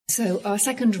So our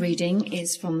second reading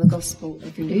is from the Gospel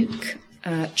of Luke,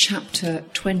 chapter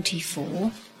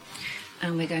 24,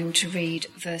 and we're going to read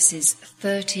verses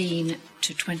 13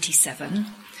 to 27.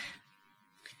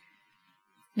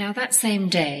 Now that same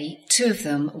day, two of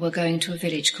them were going to a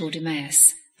village called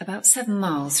Emmaus, about 7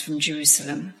 miles from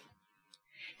Jerusalem.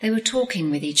 They were talking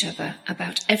with each other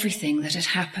about everything that had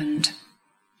happened.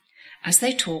 As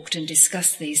they talked and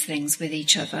discussed these things with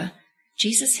each other,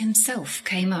 Jesus himself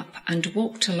came up and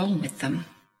walked along with them,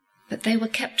 but they were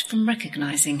kept from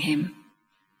recognizing him.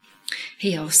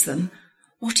 He asked them,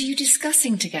 "What are you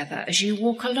discussing together as you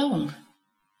walk along?"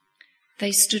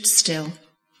 They stood still,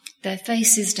 their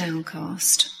faces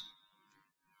downcast.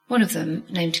 One of them,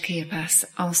 named Cleopas,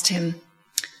 asked him,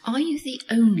 "Are you the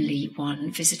only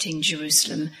one visiting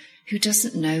Jerusalem who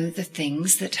doesn't know the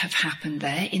things that have happened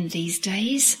there in these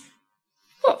days?"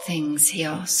 "What things?" he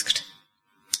asked.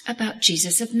 "About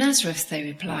Jesus of Nazareth," they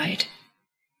replied.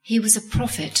 "He was a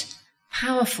prophet,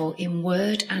 powerful in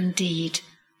word and deed,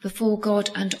 before God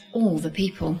and all the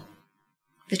people.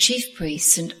 The chief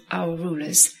priests and our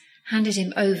rulers handed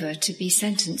him over to be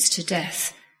sentenced to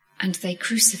death, and they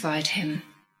crucified him.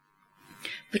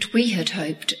 But we had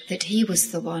hoped that he was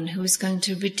the one who was going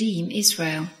to redeem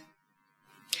Israel.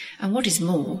 And what is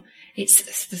more,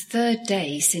 it's the third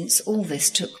day since all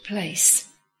this took place.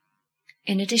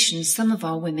 In addition, some of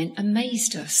our women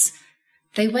amazed us.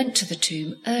 They went to the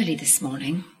tomb early this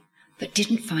morning, but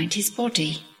didn't find his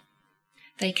body.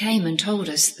 They came and told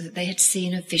us that they had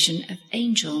seen a vision of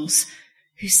angels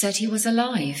who said he was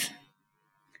alive.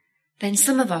 Then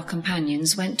some of our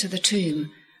companions went to the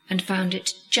tomb and found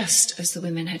it just as the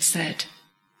women had said,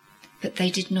 but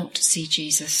they did not see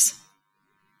Jesus."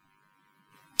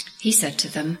 He said to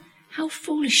them, "How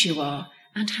foolish you are,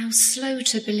 and how slow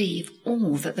to believe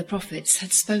all that the prophets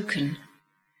had spoken.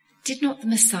 Did not the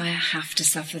Messiah have to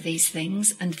suffer these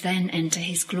things and then enter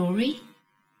his glory?"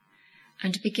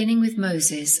 And beginning with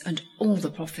Moses and all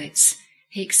the prophets,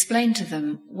 he explained to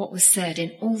them what was said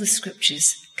in all the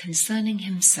scriptures concerning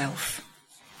himself.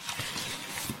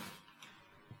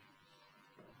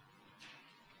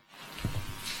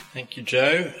 Thank you,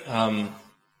 Joe.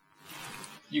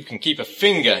 You can keep a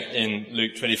finger in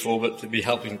Luke 24, but to be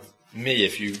helping me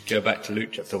if you go back to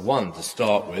Luke chapter 1 to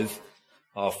start with,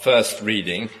 our first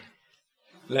reading.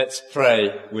 Let's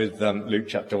pray with Luke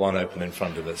chapter 1 open in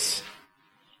front of us.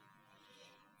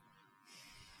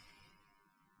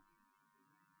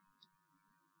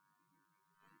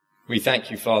 We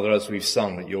thank you, Father, as we've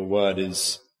sung, that your word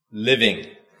is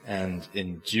living and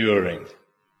enduring.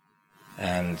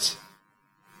 And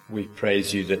we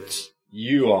praise you that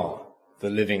you are the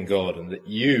living God and that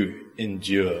you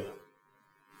endure.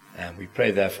 And we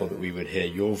pray, therefore, that we would hear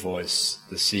your voice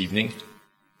this evening.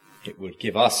 It would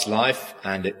give us life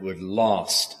and it would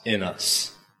last in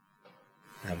us.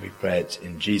 And we pray it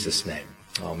in Jesus' name.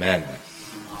 Amen.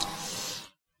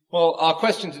 Well, our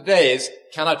question today is,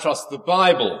 can I trust the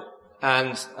Bible?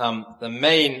 And the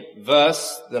main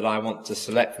verse that I want to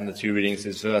select from the two readings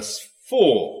is verse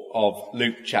 4 of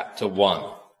Luke chapter 1,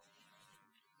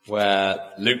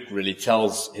 where Luke really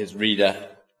tells his reader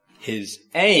his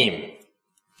aim,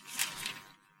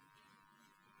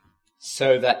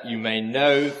 so that you may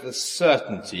know the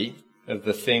certainty of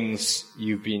the things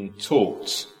you've been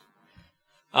taught.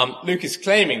 Luke is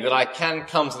claiming that I can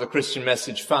come to the Christian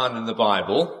message found in the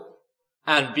Bible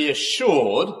and be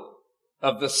assured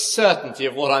of the certainty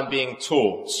of what I'm being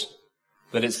taught,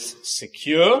 that it's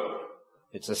secure,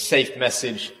 it's a safe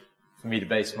message for me to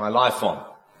base my life on.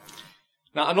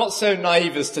 Now, I'm not so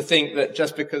naive as to think that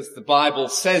just because the Bible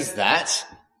says that,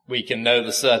 we can know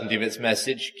the certainty of its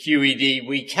message. QED,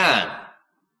 we can.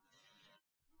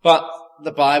 But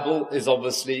the Bible is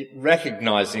obviously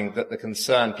recognizing that the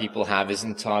concern people have is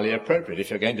entirely appropriate. If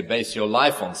you're going to base your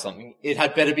life on something, it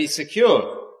had better be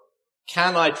secure.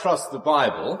 Can I trust the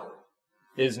Bible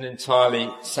is an entirely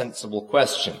sensible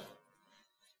question.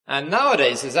 And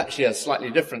nowadays there's actually a slightly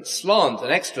different slant,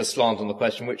 an extra slant on the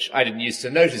question, which I didn't used to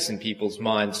notice in people's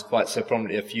minds quite so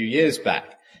prominently a few years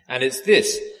back. And it's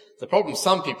this. The problem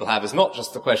some people have is not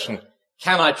just the question,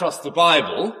 can I trust the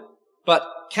Bible, but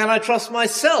can I trust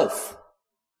myself?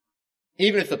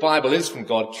 Even if the Bible is from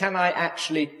God, can I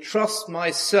actually trust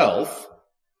myself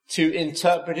to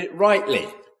interpret it rightly?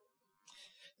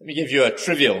 Let me give you a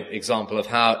trivial example of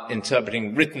how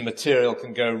interpreting written material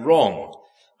can go wrong.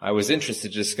 I was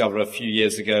interested to discover a few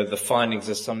years ago the findings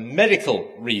of some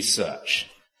medical research.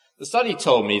 The study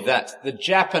told me that the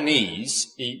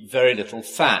Japanese eat very little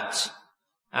fat,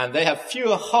 and they have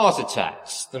fewer heart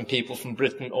attacks than people from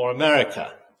Britain or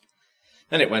America.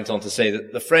 Then it went on to say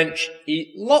that the French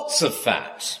eat lots of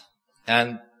fat,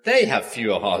 and they have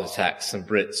fewer heart attacks than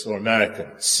Brits or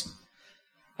Americans.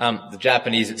 The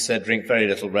Japanese, it said, drink very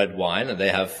little red wine, and they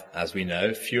have, as we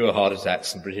know, fewer heart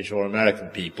attacks than British or American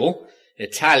people.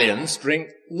 Italians drink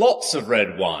lots of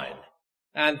red wine,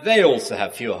 and they also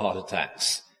have fewer heart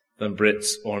attacks than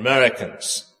Brits or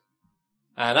Americans.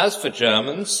 And as for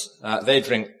Germans, they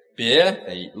drink beer,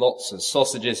 they eat lots of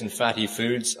sausages and fatty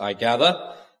foods, I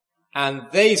gather, and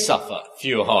they suffer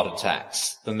fewer heart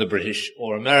attacks than the British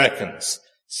or Americans.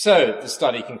 So, the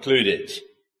study concluded,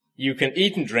 you can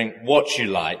eat and drink what you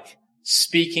like.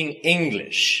 Speaking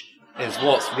English is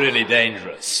what's really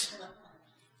dangerous.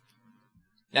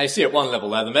 Now, you see at one level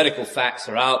there, the medical facts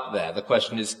are out there. The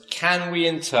question is, can we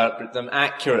interpret them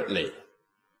accurately?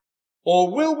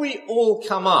 Or will we all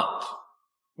come up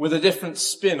with a different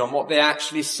spin on what they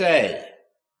actually say?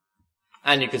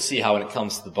 And you can see how when it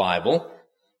comes to the Bible,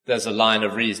 there's a line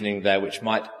of reasoning there which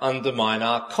might undermine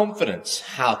our confidence.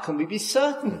 How can we be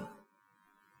certain?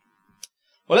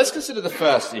 Well, let's consider the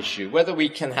first issue, whether we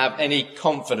can have any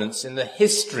confidence in the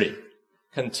history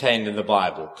contained in the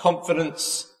Bible.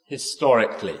 Confidence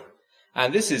historically.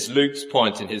 And this is Luke's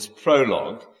point in his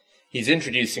prologue. He's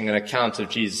introducing an account of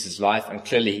Jesus' life, and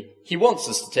clearly he wants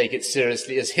us to take it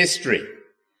seriously as history.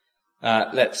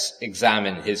 Let's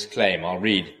examine his claim. I'll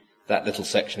read that little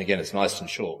section again. It's nice and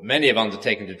short. Many have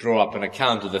undertaken to draw up an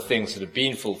account of the things that have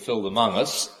been fulfilled among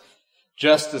us,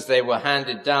 just as they were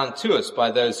handed down to us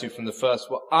by those who from the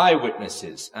first were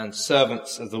eyewitnesses and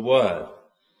servants of the word.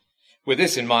 With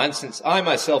this in mind, since I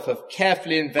myself have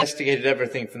carefully investigated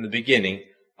everything from the beginning,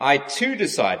 I too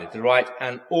decided to write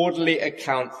an orderly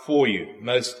account for you,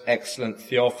 most excellent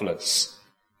Theophilus,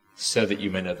 so that you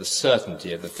may know the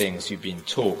certainty of the things you've been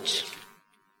taught.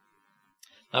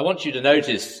 I want you to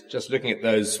notice, just looking at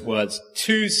those words,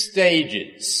 two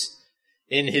stages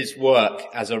in his work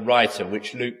as a writer,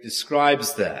 which Luke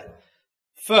describes there.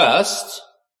 First,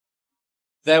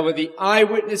 there were the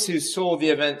eyewitnesses who saw the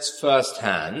events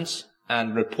firsthand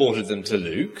and reported them to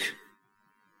Luke.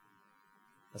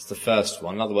 That's the first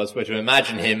one. In other words, we're to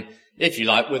imagine him, if you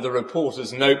like, with a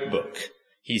reporter's notebook.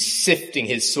 He's sifting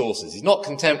his sources. He's not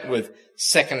content with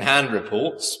second-hand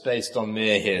reports based on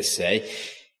mere hearsay.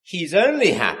 He's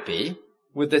only happy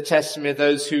with the testimony of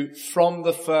those who from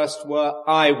the first were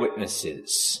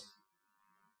eyewitnesses.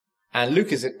 And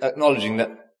Luke is acknowledging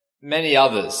that many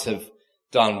others have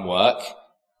done work,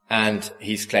 and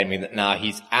he's claiming that now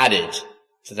he's added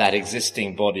to that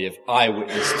existing body of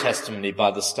eyewitness testimony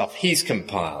by the stuff he's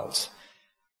compiled.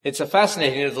 It's a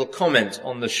fascinating little comment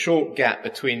on the short gap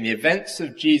between the events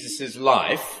of Jesus'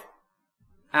 life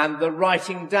and the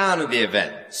writing down of the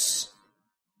events.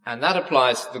 And that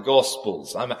applies to the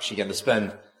Gospels. I'm actually going to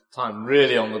spend time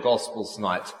really on the Gospels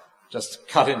tonight, just to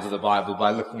cut into the Bible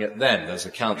by looking at them, those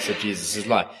accounts of Jesus'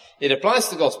 life. It applies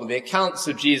to the Gospel, the accounts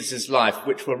of Jesus' life,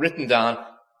 which were written down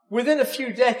within a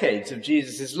few decades of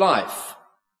Jesus' life.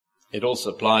 It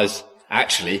also applies,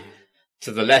 actually,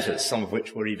 to the letters, some of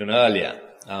which were even earlier.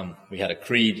 We had a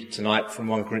creed tonight from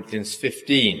 1 Corinthians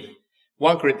 15.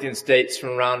 1 Corinthians dates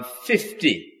from around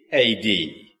 50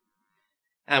 AD.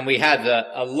 And we had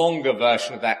a longer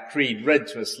version of that creed read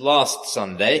to us last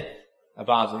Sunday.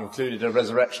 About it included a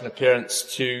resurrection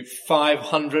appearance to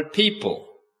 500 people.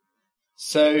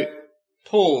 So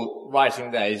Paul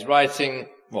writing there, he's writing,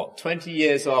 20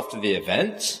 years after the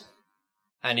event,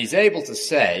 and he's able to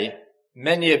say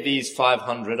many of these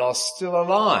 500 are still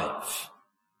alive.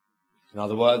 In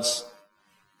other words,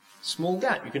 small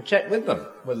gap. You can check with them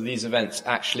whether these events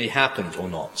actually happened or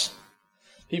not.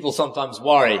 People sometimes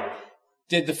worry,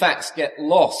 did the facts get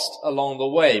lost along the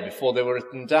way before they were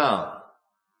written down?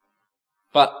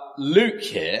 But Luke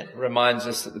here reminds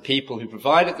us that the people who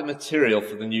provided the material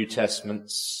for the New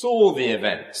Testament saw the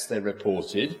events they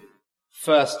reported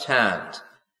firsthand.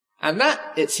 And that,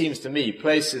 it seems to me,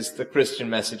 places the Christian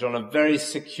message on a very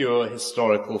secure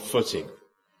historical footing.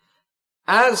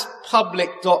 As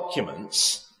public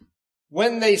documents,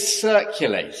 when they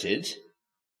circulated,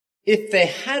 if they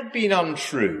had been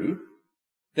untrue,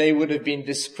 they would have been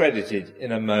discredited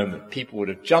in a moment. People would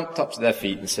have jumped up to their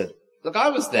feet and said, look, I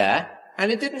was there,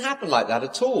 and it didn't happen like that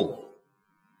at all.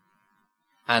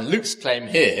 And Luke's claim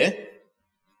here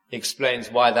explains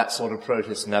why that sort of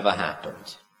protest never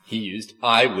happened. He used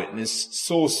eyewitness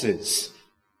sources.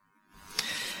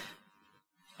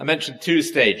 I mentioned two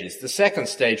stages. The second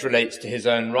stage relates to his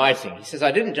own writing. He says,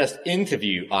 I didn't just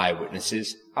interview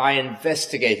eyewitnesses, I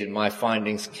investigated my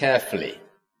findings carefully.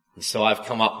 And so I've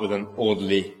come up with an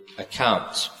orderly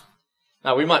account.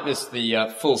 Now, we might miss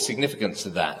the full significance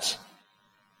of that.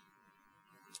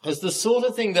 Because the sort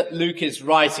of thing that Luke is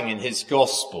writing in his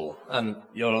gospel, and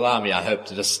you'll allow me, I hope,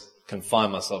 to just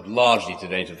confine myself largely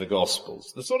today to the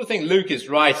Gospels. The sort of thing Luke is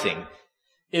writing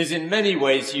is in many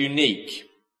ways unique.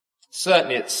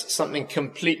 Certainly it's something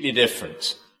completely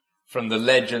different from the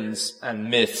legends and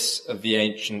myths of the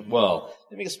ancient world.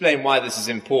 Let me explain why this is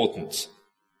important.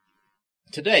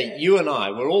 Today, you and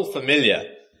I, we're all familiar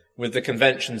with the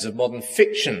conventions of modern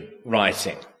fiction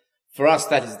writing. For us,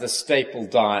 that is the staple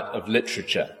diet of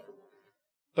literature.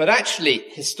 But actually,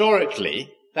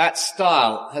 historically, that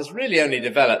style has really only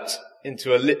developed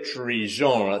into a literary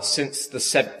genre since the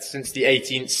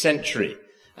 18th century.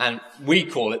 And we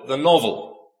call it the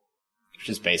novel, which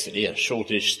is basically a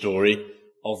shortish story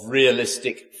of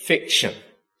realistic fiction.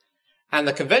 And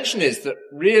the convention is that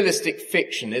realistic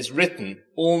fiction is written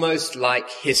almost like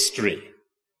history.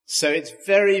 So it's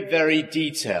very, very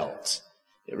detailed.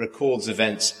 It records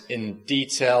events in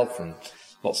detail from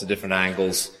lots of different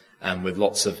angles and with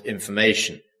lots of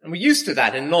information. And we're used to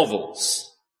that in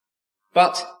novels.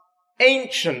 But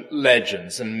ancient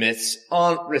legends and myths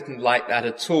aren't written like that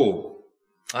at all.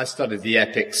 I studied the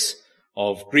epics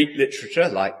of Greek literature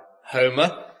like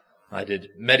Homer. I did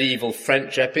medieval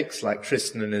French epics like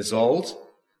Tristan and Isolde.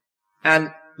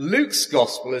 And Luke's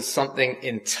gospel is something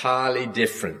entirely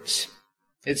different.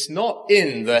 It's not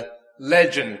in the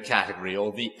legend category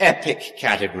or the epic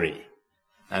category.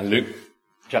 And Luke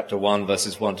chapter 1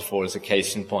 verses 1 to 4 is a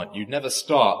case in point. You'd never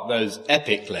start those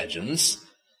epic legends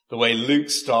the way Luke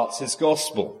starts his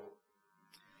gospel.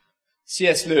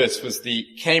 C.S. Lewis was the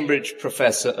Cambridge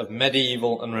professor of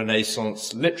medieval and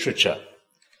Renaissance literature.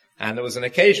 And there was an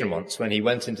occasion once when he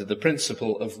went into the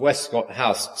principal of Westcott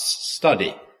House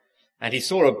study, and he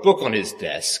saw a book on his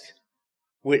desk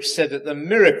which said that the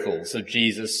miracles of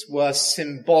Jesus were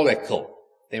symbolical.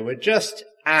 They were just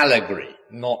allegory,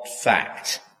 not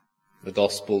fact. The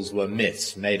Gospels were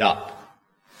myths made up.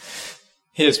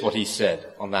 Here's what he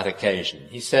said on that occasion.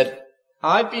 He said,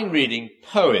 "I've been reading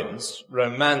poems,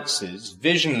 romances,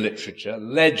 vision literature,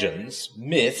 legends,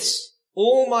 myths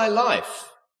all my life.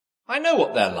 I know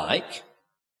what they're like.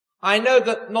 I know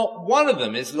that not one of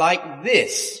them is like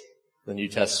this, the New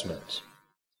Testament.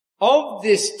 Of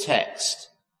this text,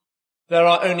 there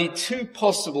are only two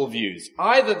possible views.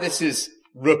 Either this is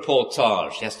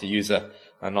reportage," he has to use a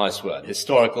nice word,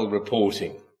 historical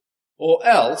reporting, "or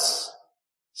else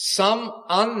some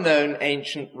unknown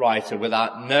ancient writer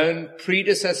without known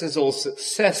predecessors or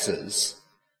successors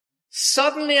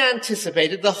suddenly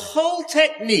anticipated the whole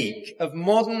technique of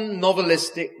modern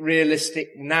novelistic,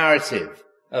 realistic narrative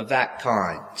of that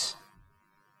kind."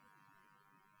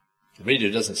 The reader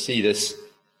who doesn't see this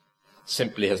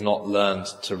simply has not learned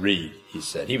to read, he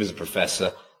said. He was a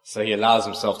professor, so he allows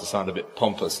himself to sound a bit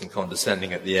pompous and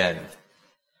condescending at the end.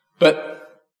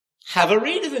 But have a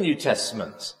read of the New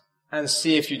Testament and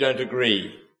see if you don't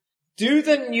agree. Do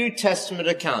the New Testament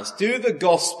accounts, do the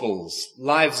Gospels,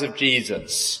 lives of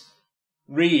Jesus,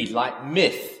 read like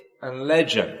myth and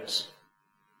legend?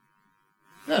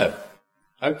 No.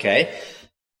 Okay.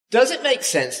 Does it make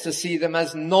sense to see them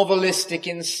as novelistic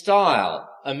in style,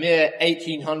 a mere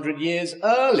 1800 years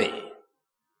early?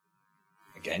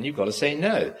 Again, you've got to say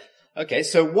no. Okay,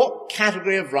 so what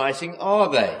category of writing are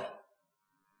they?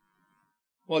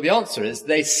 Well, the answer is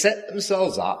they set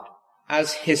themselves up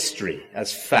as history,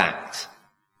 as fact.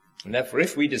 And therefore,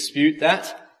 if we dispute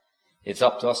that, it's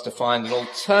up to us to find an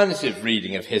alternative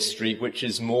reading of history which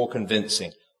is more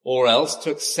convincing, or else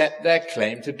to accept their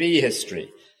claim to be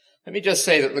history. Let me just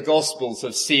say that the Gospels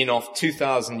have seen off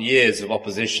 2,000 years of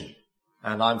opposition,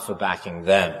 and I'm for backing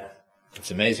them.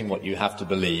 It's amazing what you have to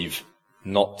believe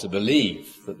not to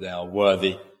believe that they are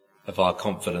worthy of our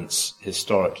confidence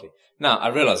historically. Now, I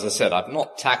realize, as I said, I've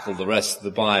not tackled the rest of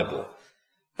the Bible.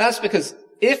 That's because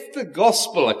if the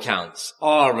Gospel accounts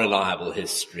are reliable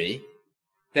history,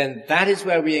 then that is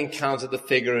where we encounter the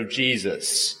figure of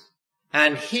Jesus.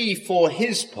 And he, for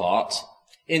his part,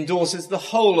 endorses the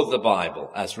whole of the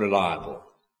Bible as reliable.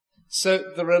 So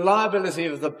the reliability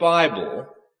of the Bible,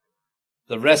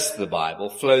 the rest of the Bible,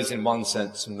 flows in one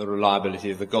sense from the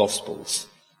reliability of the Gospels.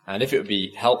 And if it would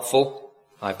be helpful,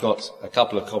 I've got a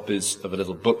couple of copies of a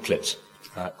little booklet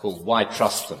called Why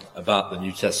Trust Them, about the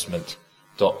New Testament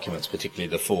documents, particularly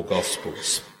the four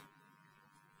Gospels.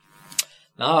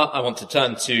 Now I want to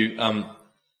turn to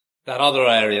that other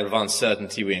area of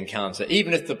uncertainty we encounter.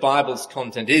 Even if the Bible's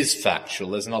content is factual,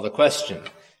 there's another question.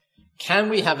 Can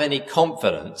we have any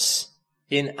confidence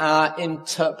in our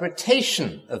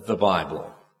interpretation of the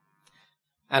Bible?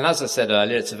 And as I said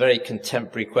earlier, it's a very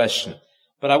contemporary question.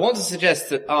 But I want to suggest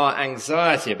that our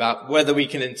anxiety about whether we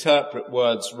can interpret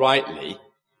words rightly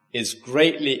is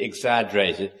greatly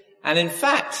exaggerated. And in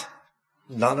fact,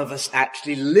 none of us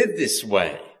actually live this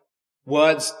way.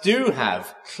 Words do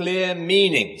have clear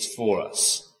meanings for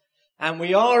us, and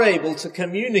we are able to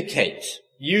communicate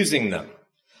using them.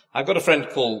 I've got a friend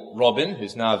called Robin,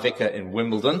 who's now a vicar in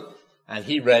Wimbledon, and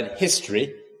he read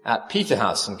history at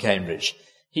Peterhouse in Cambridge.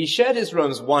 He shared his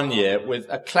rooms one year with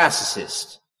a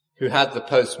classicist who had the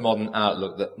postmodern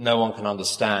outlook that no one can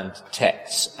understand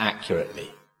texts accurately.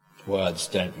 Words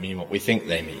don't mean what we think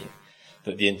they mean.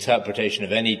 That the interpretation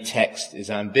of any text is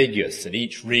ambiguous, that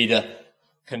each reader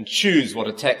can choose what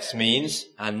a text means,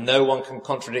 and no one can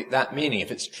contradict that meaning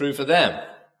if it's true for them.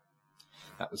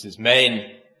 That was his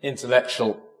main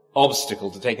intellectual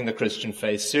obstacle to taking the Christian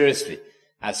faith seriously.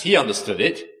 As he understood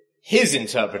it, his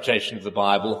interpretation of the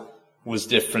Bible was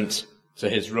different to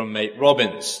his roommate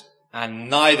Robin's, and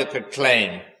neither could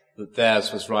claim that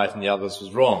theirs was right and the other's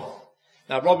was wrong.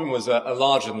 Now, Robin was a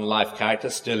larger-than-life character,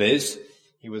 still is.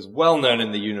 He was well known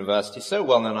in the university, so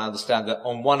well known, I understand, that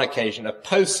on one occasion a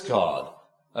postcard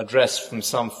addressed from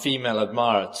some female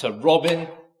admirer to Robin,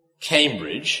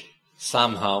 Cambridge,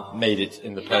 somehow made it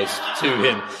in the post to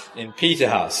him in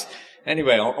Peterhouse.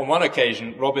 Anyway, on one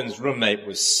occasion, Robin's roommate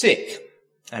was sick,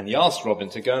 and he asked Robin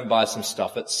to go and buy some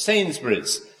stuff at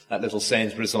Sainsbury's, that little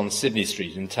Sainsbury's on Sydney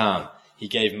Street in town. He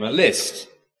gave him a list.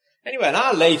 Anyway, an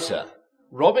hour later,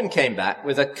 Robin came back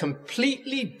with a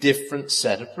completely different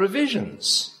set of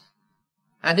provisions.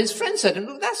 And his friend said to him,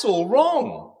 "Look, that's all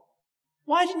wrong.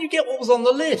 Why didn't you get what was on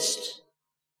the list?"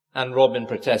 And Robin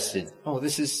protested, "Oh,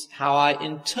 this is how I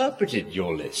interpreted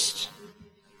your list."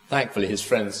 Thankfully, his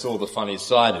friend saw the funny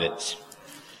side of it.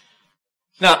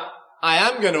 Now, I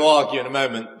am going to argue in a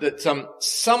moment that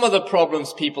some of the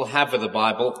problems people have with the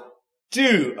Bible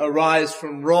do arise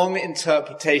from wrong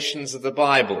interpretations of the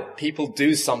Bible. People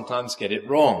do sometimes get it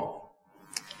wrong.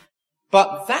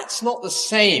 But that's not the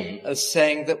same as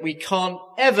saying that we can't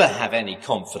ever have any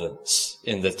confidence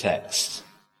in the text.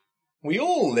 We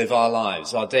all live our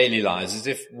lives, our daily lives, as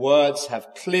if words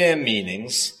have clear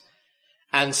meanings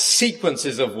and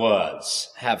sequences of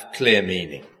words have clear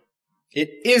meaning. It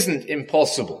isn't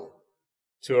impossible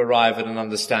to arrive at an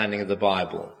understanding of the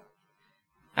Bible.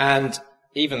 And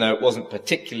even though it wasn't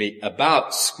particularly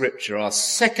about Scripture, our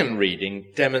second reading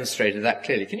demonstrated that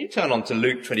clearly. Can you turn on to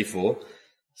Luke 24?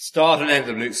 Start and end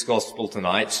of Luke's Gospel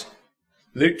tonight.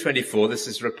 Luke 24, this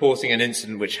is reporting an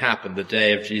incident which happened the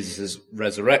day of Jesus'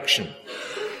 resurrection.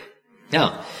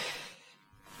 Now,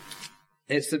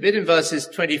 it's the bit in verses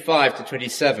 25 to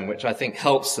 27 which I think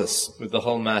helps us with the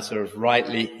whole matter of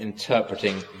rightly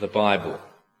interpreting the Bible.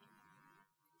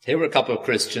 Here were a couple of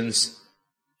Christians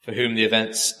for whom the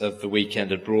events of the weekend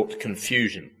had brought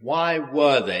confusion. Why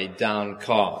were they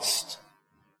downcast?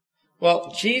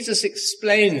 Well, Jesus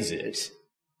explains it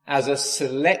as a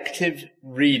selective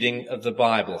reading of the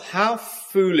Bible. How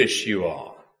foolish you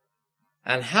are,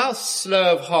 and how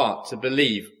slow of heart to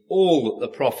believe all that the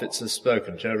prophets have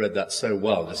spoken. Joe read that so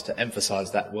well, just to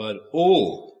emphasize that word,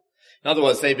 all. In other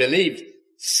words, they believed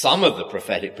some of the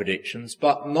prophetic predictions,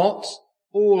 but not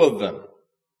all of them.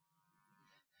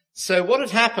 So what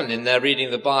had happened in their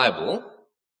reading the Bible?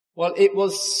 Well, it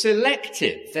was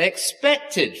selective. They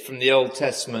expected from the Old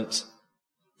Testament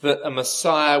that a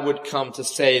Messiah would come to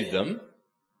save them,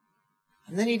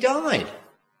 and then he died.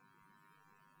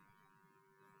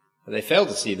 But they failed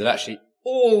to see that actually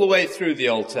all the way through the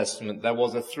Old Testament there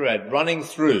was a thread running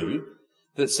through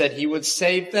that said he would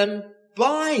save them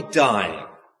by dying.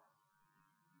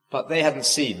 But they hadn't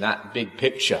seen that big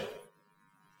picture.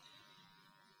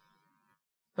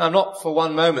 Now, I'm not for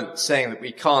one moment saying that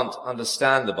we can't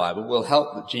understand the Bible. We'll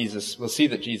see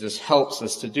that Jesus helps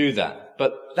us to do that.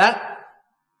 But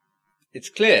it's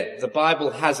clear. The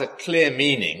Bible has a clear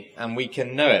meaning and we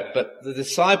can know it. But the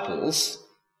disciples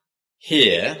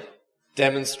here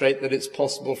demonstrate that it's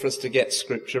possible for us to get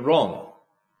Scripture wrong.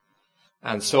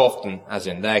 And so often, as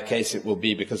in their case, it will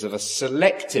be because of a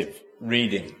selective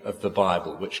reading of the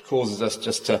Bible, which causes us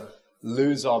just to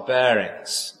lose our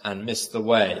bearings and miss the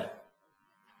way.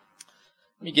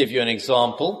 Let me give you an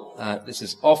example. This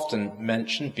is often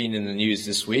mentioned, been in the news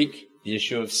this week, the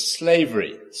issue of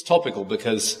slavery. It's topical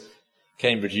because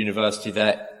Cambridge University,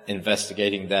 they're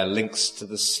investigating their links to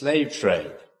the slave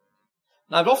trade.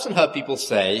 Now, I've often heard people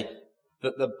say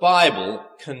that the Bible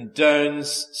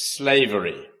condones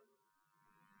slavery.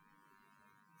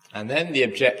 And then the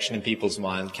objection in people's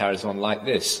mind carries on like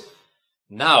this.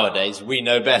 Nowadays, we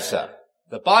know better.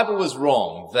 The Bible was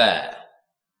wrong there.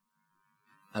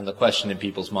 And the question in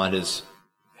people's mind is,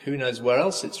 who knows where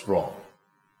else it's wrong?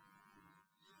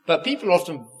 But people are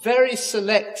often very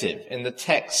selective in the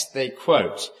text they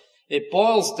quote. It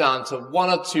boils down to one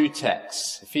or two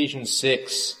texts. Ephesians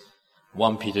 6,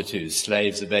 1 Peter 2,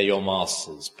 slaves obey your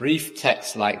masters. Brief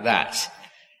texts like that.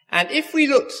 And if we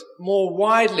looked more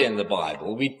widely in the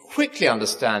Bible, we'd quickly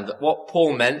understand that what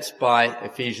Paul meant by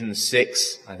Ephesians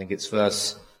 6, I think it's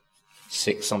verse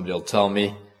 6, somebody will tell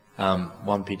me,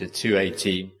 1 Peter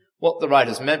 2:18, what the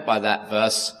writers meant by that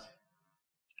verse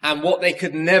and what they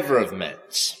could never have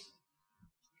meant.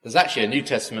 There's actually a New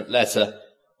Testament letter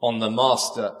on the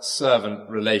master-servant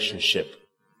relationship,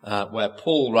 where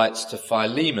Paul writes to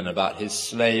Philemon about his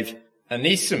slave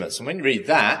Onesimus. And when you read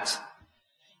that,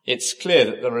 it's clear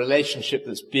that the relationship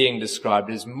that's being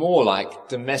described is more like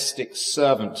domestic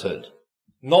servanthood,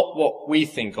 not what we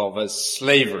think of as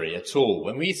slavery at all.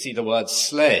 When we see the word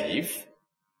slave,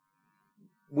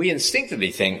 we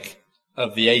instinctively think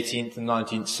of the 18th and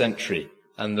 19th century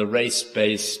and the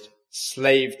race-based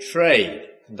slave trade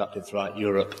conducted throughout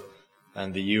Europe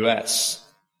and the US.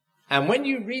 And when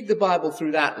you read the Bible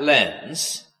through that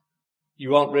lens,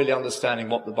 you aren't really understanding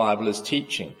what the Bible is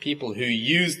teaching. People who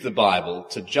used the Bible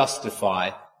to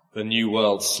justify the New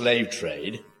World slave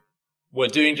trade were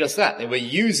doing just that. They were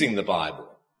using the Bible.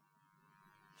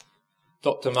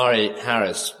 Dr. Murray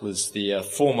Harris was the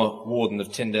former warden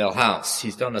of Tyndale House.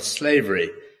 He's done a study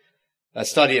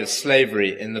of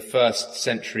slavery in the first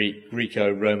century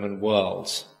Greco-Roman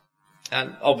world.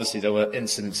 And obviously there were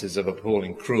incidences of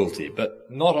appalling cruelty, but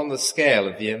not on the scale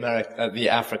of the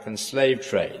African slave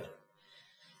trade.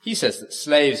 He says that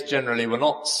slaves generally were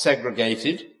not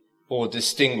segregated or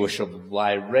distinguishable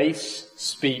by race,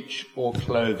 speech, or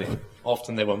clothing.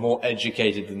 Often they were more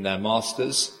educated than their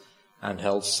masters and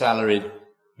held salaried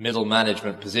middle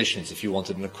management positions, if you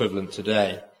wanted an equivalent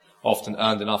today. Often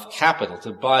earned enough capital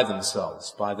to buy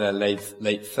themselves by their late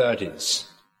 30s.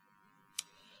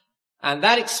 And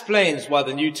that explains why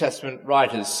the New Testament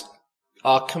writers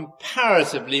are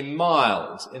comparatively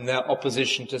mild in their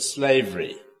opposition to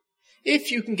slavery.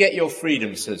 If you can get your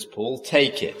freedom, says Paul,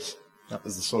 take it. That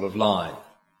was the sort of line.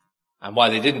 And why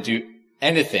they didn't do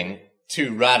anything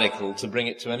too radical to bring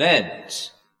it to an end.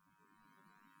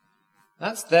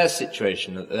 That's their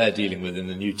situation that they're dealing with in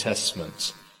the New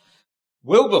Testament.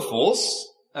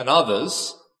 Wilberforce and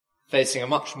others, facing a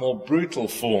much more brutal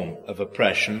form of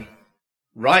oppression,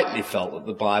 rightly felt that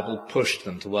the Bible pushed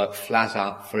them to work flat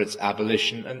out for its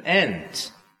abolition and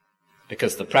end,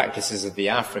 because the practices of the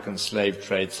African slave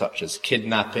trade, such as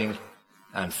kidnapping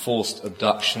and forced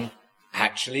abduction,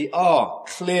 actually are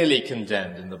clearly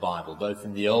condemned in the Bible, both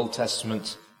in the Old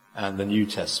Testament and the New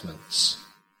Testaments.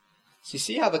 So you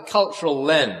see how the cultural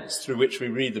lens through which we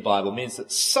read the Bible means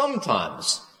that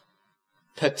sometimes,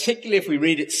 particularly if we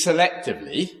read it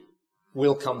selectively,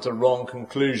 we'll come to wrong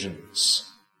conclusions.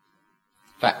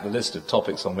 In fact, the list of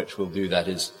topics on which we'll do that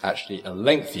is actually a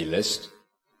lengthy list,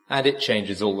 and it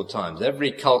changes all the time.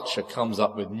 Every culture comes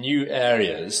up with new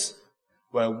areas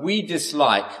where we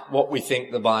dislike what we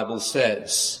think the Bible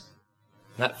says.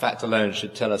 And that fact alone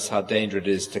should tell us how dangerous it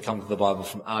is to come to the Bible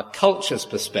from our culture's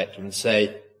perspective and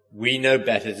say, we know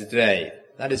better today.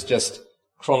 That is just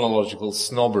chronological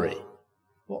snobbery.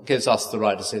 What gives us the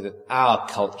right to say that our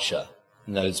culture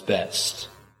knows best?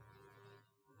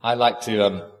 I like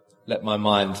to let my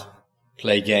mind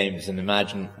play games and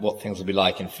imagine what things will be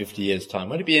like in 50 years' time.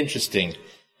 Won't it be interesting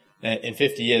in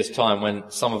 50 years' time when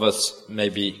some of us may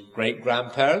be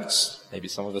great-grandparents, maybe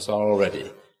some of us are already,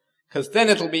 because then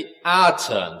it'll be our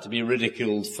turn to be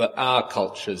ridiculed for our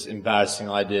culture's embarrassing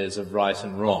ideas of right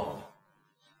and wrong.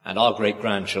 And our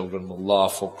great-grandchildren will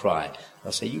laugh or cry.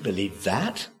 They'll say, you believe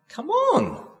that? Come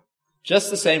on. Just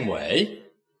the same way,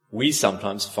 we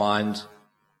sometimes find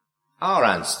our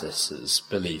ancestors'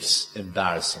 beliefs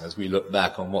embarrassing as we look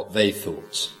back on what they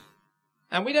thought.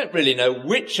 And we don't really know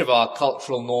which of our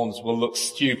cultural norms will look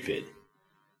stupid.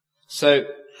 So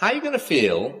how are you going to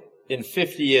feel in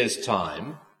 50 years'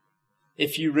 time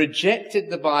if you rejected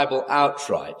the Bible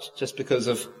outright just because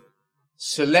of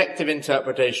selective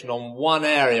interpretation on one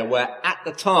area where at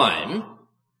the time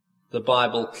the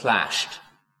Bible clashed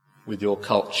with your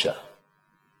culture?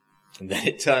 And then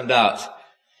it turned out,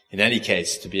 in any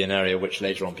case, to be an area which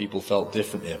later on people felt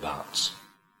differently about.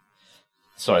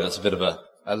 Sorry, that's a bit of a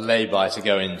lay-by to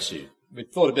go into. We've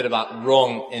thought a bit about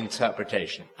wrong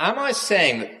interpretation. Am I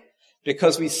saying that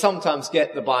because we sometimes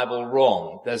get the Bible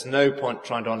wrong, there's no point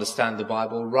trying to understand the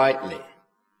Bible rightly?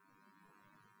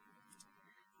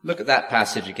 Look at that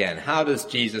passage again. How does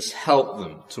Jesus help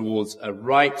them towards a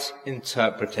right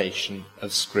interpretation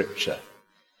of Scripture?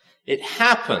 It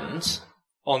happened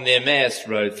on the Emmaus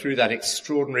Road through that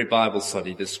extraordinary Bible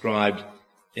study described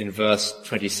in verse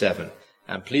 27.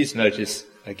 And please notice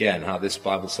again how this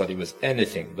Bible study was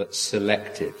anything but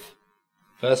selective.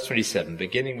 Verse 27,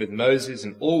 beginning with Moses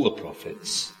and all the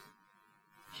prophets,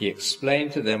 he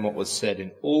explained to them what was said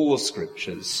in all the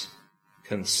Scriptures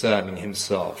concerning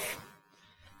himself.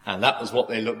 And that was what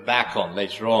they looked back on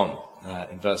later on.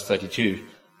 In verse 32,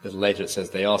 a little later it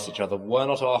says, they asked each other, were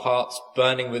not our hearts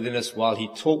burning within us while he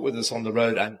talked with us on the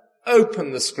road and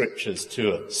opened the scriptures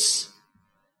to us?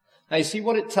 Now you see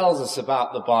what it tells us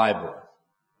about the Bible.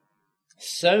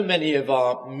 So many of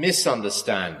our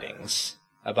misunderstandings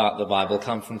about the Bible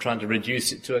come from trying to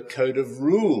reduce it to a code of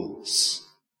rules.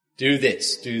 Do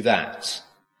this, do that.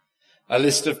 A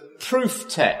list of proof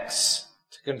texts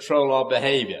to control our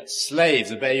behavior. Slaves,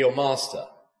 obey your master.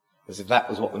 As if that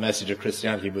was what the message of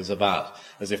Christianity was about.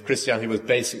 As if Christianity was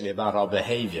basically about our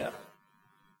behavior.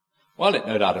 Well, it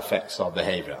no doubt affects our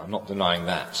behavior. I'm not denying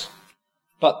that.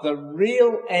 But the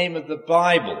real aim of the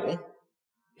Bible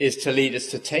is to lead us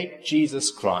to take Jesus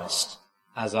Christ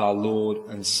as our Lord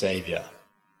and Saviour.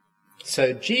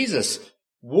 So Jesus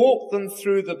walked them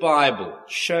through the Bible,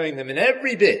 showing them in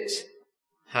every bit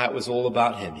how it was all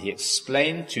about him. He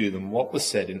explained to them what was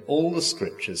said in all the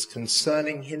scriptures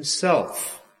concerning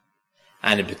himself.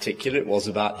 And in particular, it was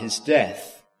about his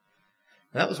death.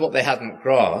 And that was what they hadn't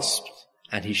grasped,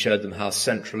 and he showed them how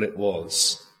central it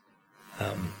was.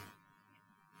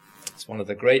 It's one of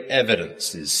the great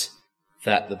evidences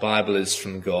that the Bible is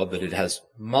from God, that it has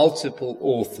multiple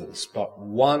authors, but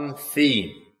one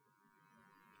theme.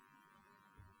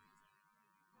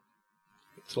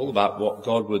 It's all about what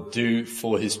God would do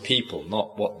for his people,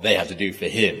 not what they had to do for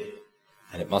him.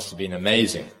 And it must have been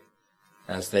amazing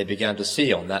as they began to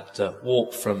see on that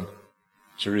walk from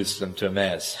Jerusalem to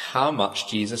Emmaus how much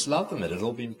Jesus loved them. It had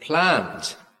all been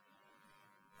planned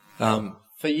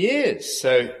for years.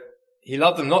 So he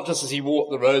loved them not just as he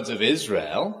walked the roads of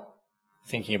Israel,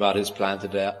 thinking about his plan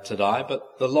to die,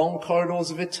 but the long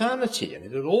corridors of eternity. And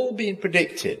it had all been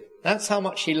predicted. That's how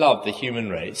much he loved the human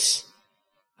race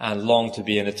and longed to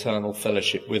be in eternal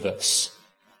fellowship with us.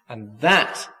 And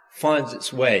that finds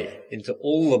its way into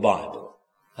all the Bible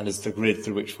and is the grid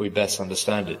through which we best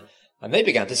understand it. And they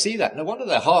began to see that. No wonder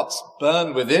their hearts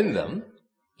burned within them.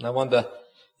 No wonder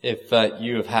if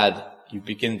you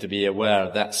begin to be aware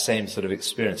of that same sort of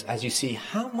experience as you see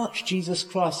how much Jesus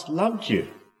Christ loved you.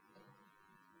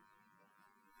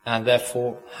 And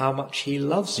therefore, how much he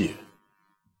loves you.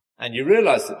 And you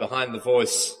realize that behind the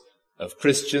voice of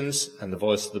Christians and the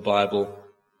voice of the Bible,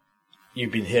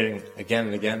 you've been hearing again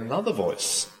and again another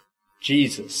voice.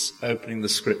 Jesus opening the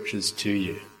scriptures to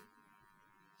you.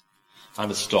 I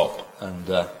must stop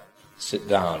and sit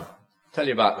down. Tell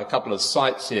you about a couple of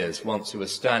sightseers once who were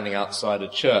standing outside a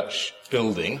church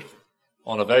building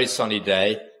on a very sunny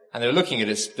day, and they were looking at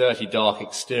its dirty, dark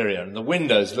exterior, and the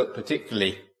windows looked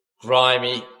particularly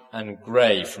grimy and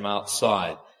grey from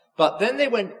outside. But then they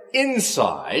went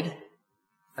inside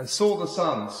and saw the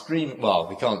sun streaming, well,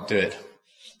 we can't do it,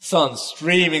 sun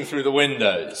streaming through the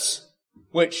windows,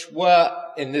 which were,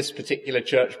 in this particular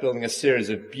church building, a series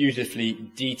of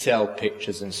beautifully detailed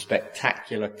pictures in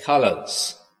spectacular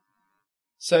colours.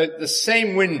 So the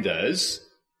same windows,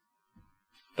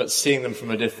 but seeing them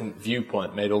from a different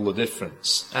viewpoint made all the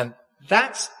difference. And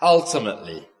that's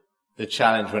ultimately the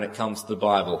challenge when it comes to the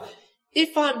Bible.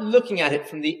 If I'm looking at it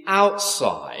from the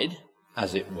outside,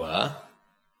 as it were,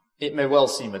 it may well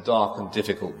seem a dark and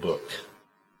difficult book.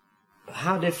 But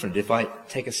how different if I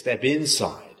take a step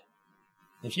inside?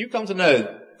 If you come to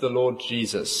know the Lord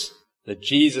Jesus, the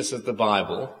Jesus of the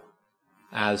Bible,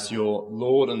 as your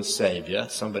Lord and Saviour,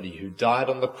 somebody who died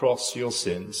on the cross for your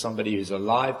sins, somebody who's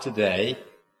alive today,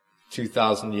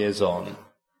 2,000 years on,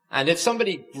 and if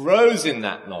somebody grows in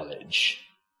that knowledge,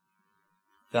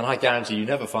 then I guarantee you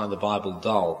never find the Bible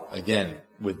dull again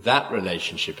with that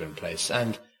relationship in place.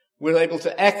 And we're able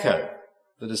to echo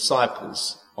the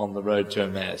disciples on the road to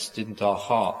Emmaus. Didn't our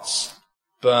hearts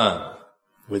burn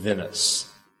within us?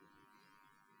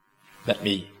 Let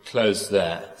me close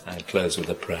there and close with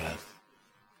a prayer.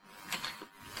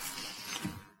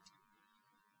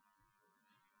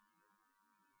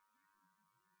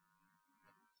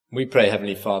 We pray,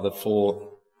 Heavenly Father, for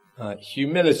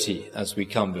humility as we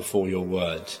come before your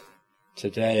word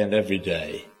today and every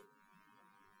day,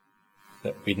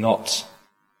 that we not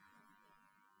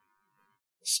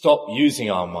stop using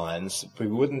our minds, we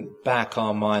wouldn't back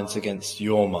our minds against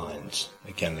your mind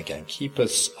again and again. Keep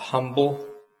us humble,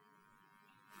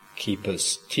 keep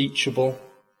us teachable,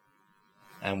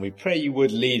 and we pray you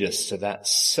would lead us to that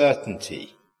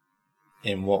certainty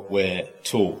in what we're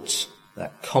taught,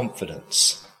 that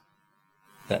confidence.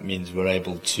 That means we're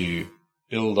able to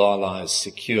build our lives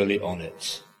securely on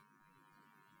it.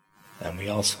 And we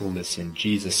ask all this in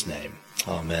Jesus' name.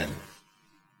 Amen.